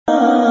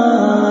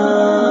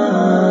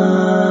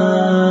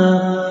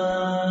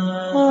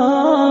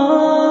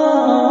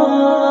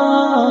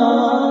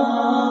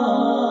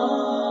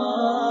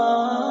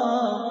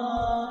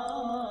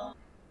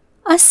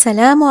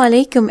Assalamu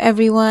alaikum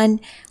everyone.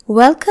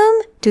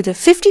 Welcome to the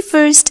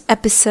 51st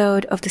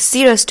episode of the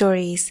Seerah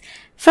stories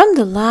from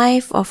the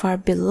life of our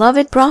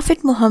beloved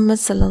Prophet Muhammad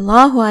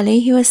sallallahu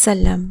alaihi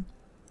wasallam.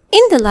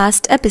 In the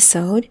last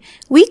episode,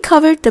 we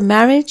covered the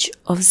marriage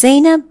of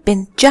Zainab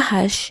bint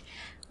Jahash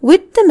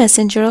with the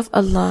Messenger of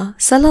Allah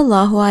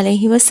sallallahu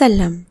alaihi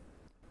wasallam.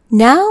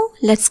 Now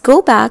let's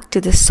go back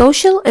to the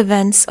social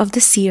events of the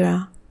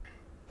Seerah.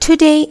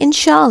 Today,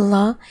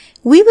 inshallah,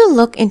 we will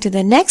look into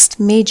the next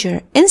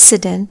major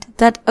incident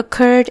that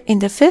occurred in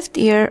the 5th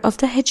year of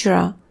the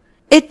Hijrah.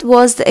 It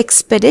was the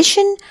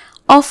expedition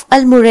of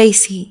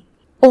Al-Muraisi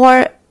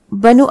or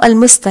Banu Al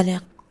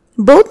Mustaliq.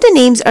 Both the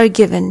names are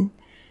given.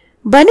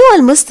 Banu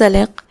Al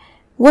Mustaliq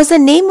was the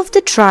name of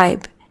the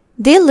tribe.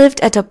 They lived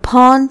at a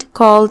pond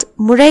called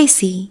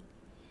Muraisi.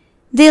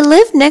 They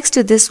lived next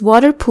to this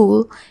water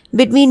pool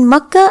between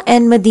Makkah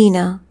and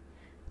Medina,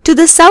 to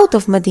the south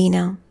of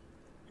Medina.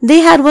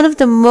 They had one of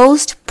the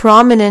most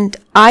prominent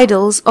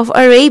idols of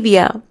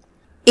Arabia.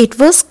 It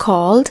was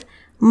called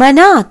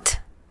Manat.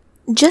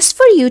 Just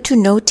for you to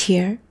note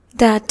here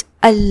that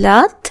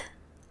Allat,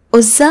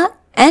 Uzza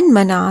and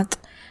Manat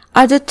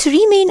are the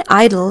three main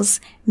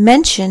idols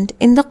mentioned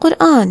in the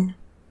Quran.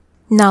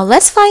 Now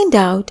let's find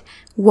out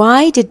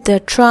why did the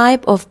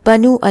tribe of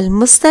Banu Al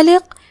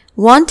Mustaliq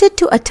wanted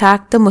to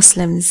attack the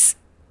Muslims.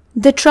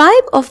 The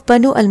tribe of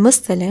Banu Al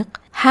Mustaliq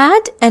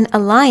had an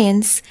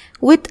alliance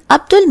with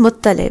Abdul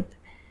Muttalib,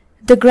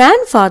 the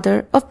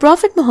grandfather of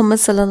Prophet Muhammad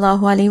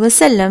sallallahu alaihi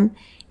wasallam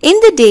in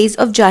the days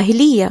of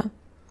Jahiliyyah.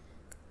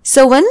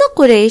 So when the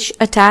Quraysh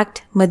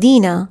attacked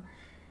Medina,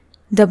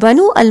 the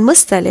Banu Al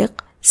Mustaliq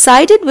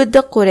sided with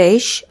the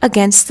Quraysh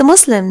against the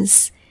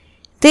Muslims.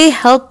 They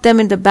helped them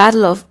in the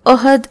Battle of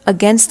Uhud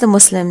against the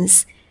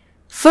Muslims.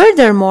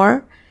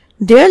 Furthermore,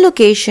 their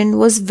location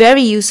was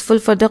very useful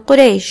for the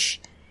Quraysh.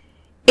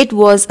 It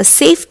was a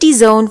safety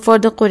zone for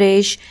the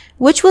Quraysh,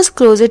 which was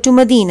closer to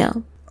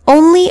Medina,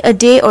 only a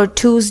day or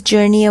two's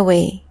journey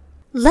away.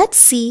 Let's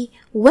see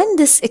when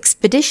this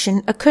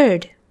expedition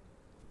occurred.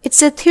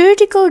 It's a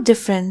theoretical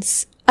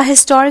difference, a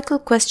historical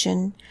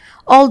question,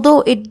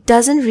 although it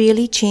doesn't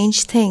really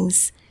change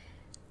things.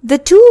 The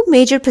two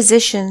major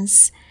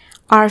positions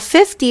are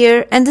 5th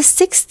year and the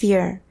 6th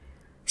year.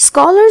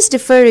 Scholars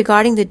differ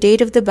regarding the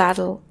date of the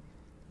battle.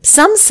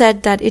 Some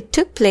said that it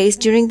took place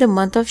during the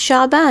month of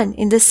Sha'ban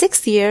in the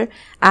 6th year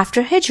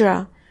after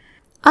Hijrah.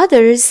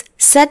 Others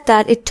said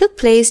that it took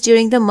place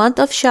during the month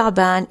of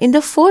Sha'ban in the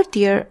 4th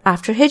year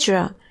after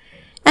Hijrah.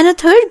 And a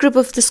third group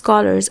of the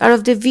scholars are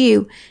of the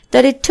view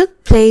that it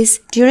took place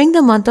during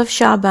the month of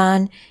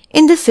Sha'ban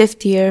in the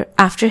 5th year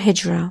after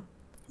Hijrah.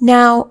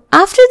 Now,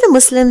 after the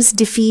Muslims'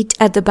 defeat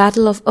at the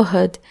Battle of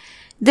Uhud,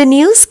 the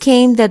news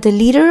came that the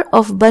leader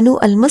of Banu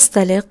Al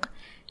Mustaliq,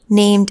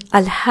 named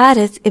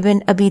Al-Harith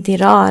ibn Abi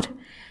Dirar,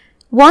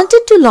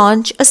 wanted to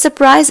launch a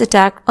surprise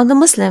attack on the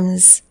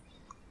Muslims.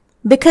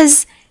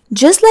 Because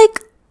just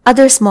like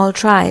other small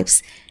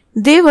tribes,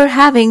 they were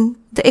having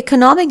the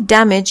economic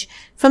damage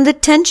from the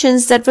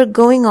tensions that were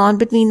going on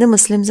between the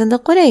Muslims and the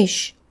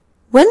Quraysh.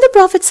 When the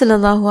Prophet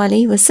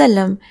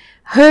ﷺ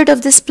heard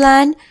of this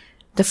plan,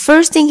 the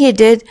first thing he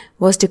did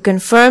was to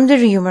confirm the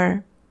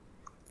rumor.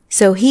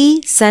 So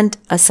he sent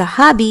a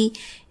Sahabi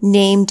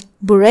named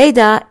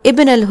Buraidah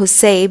ibn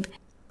al-Husayb,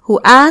 who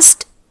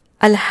asked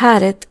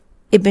Al-Harith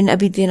ibn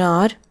Abi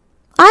Dinar,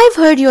 "I've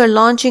heard you are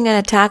launching an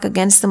attack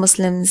against the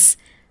Muslims.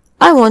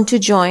 I want to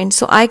join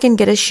so I can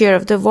get a share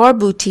of the war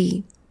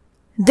booty."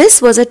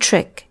 This was a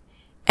trick,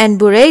 and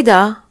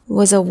Buraidah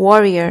was a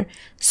warrior,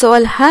 so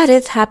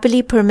Al-Harith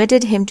happily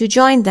permitted him to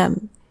join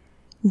them.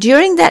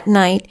 During that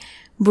night,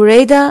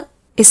 Buraidah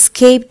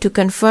escaped to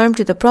confirm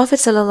to the Prophet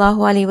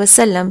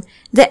ﷺ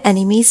the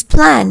enemy's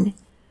plan,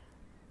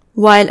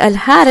 while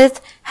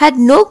Al-Harith had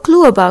no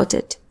clue about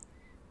it.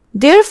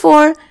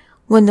 Therefore,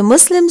 when the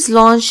Muslims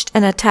launched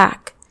an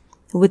attack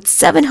with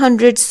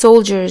 700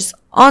 soldiers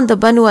on the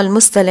Banu Al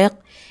Mustaliq,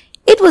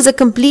 it was a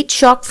complete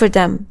shock for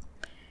them.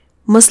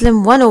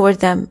 Muslim won over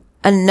them.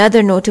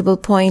 Another notable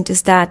point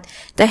is that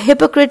the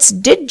hypocrites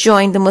did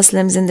join the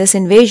Muslims in this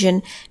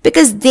invasion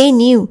because they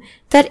knew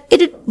that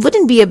it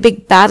wouldn't be a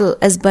big battle,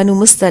 as Banu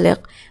Mustaliq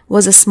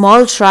was a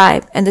small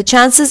tribe and the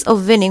chances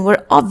of winning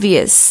were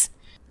obvious.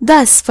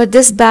 Thus, for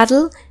this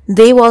battle,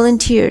 they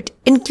volunteered,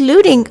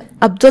 including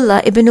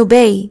Abdullah ibn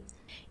Ubay,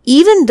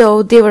 even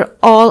though they were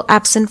all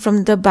absent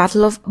from the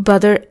Battle of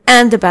Badr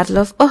and the Battle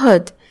of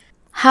Uhud.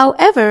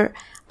 However,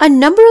 a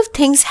number of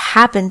things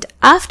happened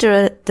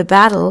after the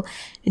battle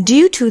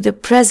due to the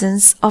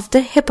presence of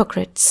the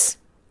hypocrites.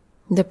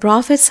 The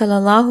Prophet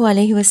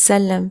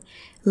ﷺ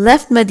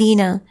left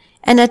Medina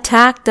and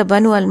attacked the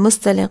Banu Al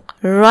Mustaliq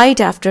right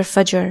after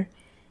Fajr.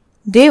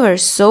 They were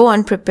so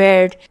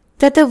unprepared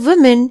that the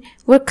women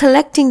were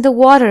collecting the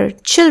water,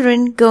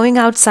 children going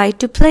outside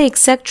to play,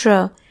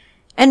 etc.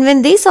 And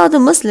when they saw the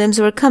Muslims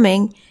were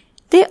coming,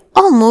 they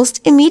almost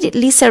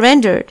immediately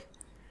surrendered.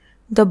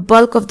 The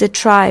bulk of the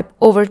tribe,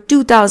 over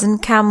 2,000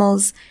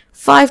 camels,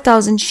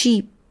 5,000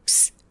 sheep,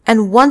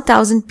 and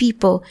 1,000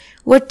 people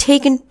were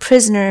taken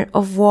prisoner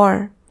of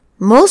war.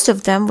 Most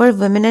of them were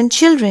women and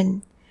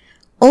children.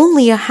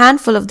 Only a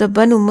handful of the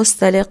Banu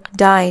Mustaliq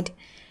died.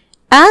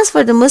 As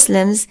for the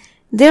Muslims,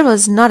 there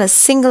was not a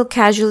single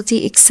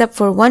casualty except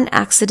for one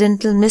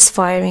accidental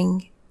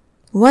misfiring.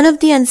 One of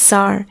the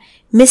Ansar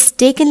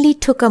mistakenly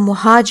took a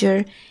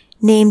Muhajir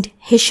named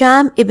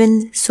Hisham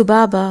ibn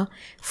Subaba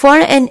for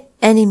an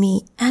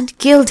enemy and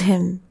killed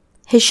him.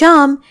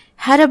 Hisham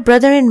had a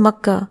brother in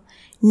Makkah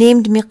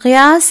named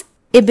Miqyas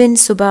ibn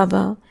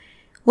Subaba.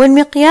 When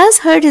Miqyas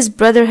heard his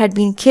brother had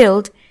been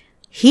killed,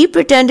 he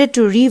pretended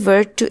to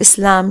revert to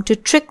Islam to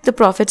trick the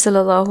Prophet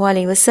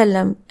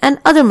ﷺ and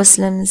other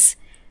Muslims.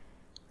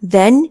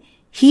 Then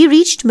he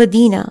reached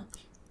Medina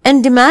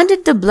and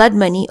demanded the blood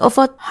money of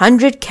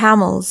 100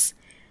 camels.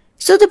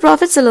 So the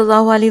Prophet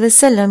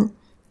ﷺ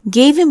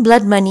gave him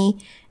blood money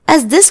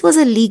as this was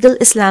a legal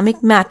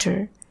Islamic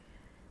matter.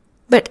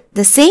 But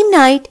the same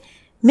night,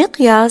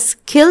 Miqyas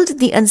killed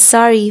the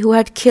Ansari who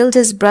had killed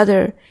his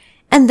brother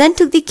and then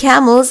took the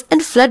camels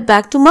and fled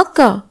back to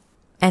Makkah.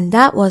 And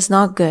that was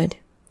not good.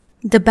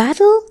 The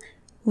battle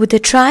with the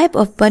tribe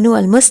of Banu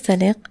Al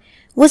Mustaliq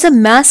was a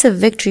massive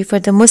victory for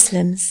the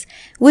Muslims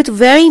with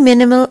very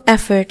minimal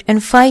effort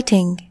and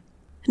fighting.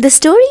 The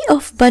story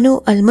of Banu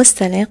Al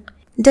Mustaliq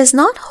does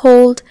not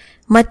hold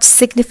much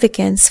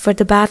significance for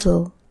the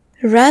battle.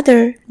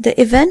 Rather, the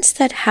events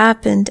that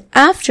happened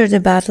after the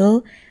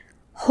battle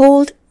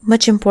hold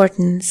much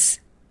importance.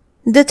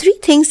 The three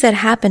things that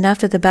happened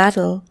after the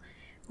battle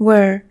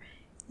were: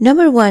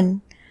 number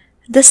 1,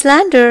 the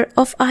slander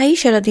of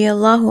Aisha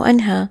radiallahu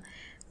anha,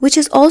 which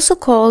is also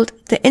called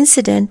the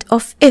incident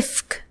of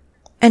Ifk,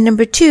 and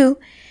number 2,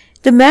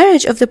 the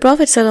marriage of the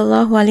Prophet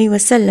sallallahu alaihi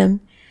wasallam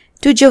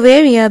to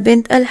Juwayriya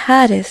bint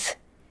al-Harith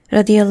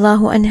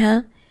radiallahu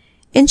anha.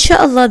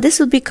 Inshallah, this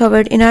will be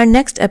covered in our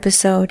next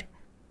episode.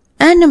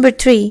 And number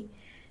 3,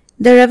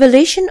 the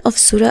revelation of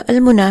Surah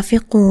Al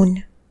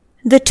Munafiqun.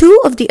 The two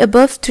of the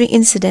above three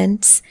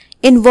incidents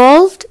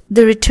involved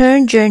the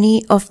return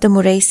journey of the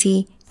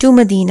Muraisi to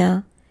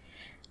Medina.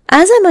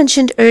 As I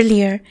mentioned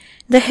earlier,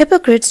 the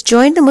hypocrites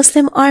joined the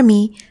Muslim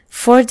army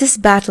for this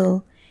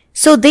battle,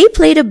 so they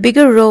played a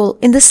bigger role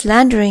in the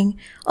slandering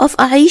of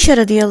Aisha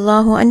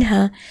radiallahu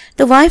anha,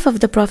 the wife of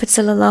the Prophet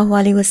sallallahu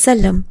alaihi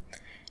wasallam.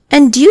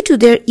 And due to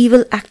their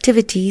evil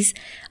activities,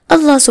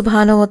 Allah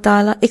subhanahu wa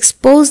ta'ala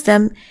exposed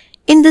them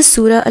in the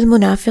Surah Al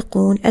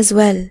Munafiqun as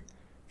well.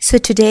 So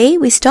today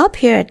we stop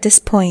here at this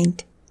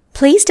point.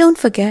 Please don't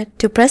forget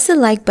to press the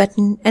like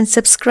button and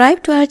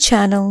subscribe to our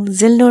channel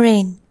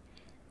ZillNoorain.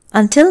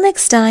 Until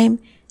next time,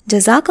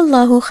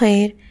 Jazakallahu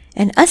khair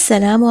and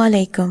Assalamu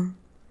alaikum.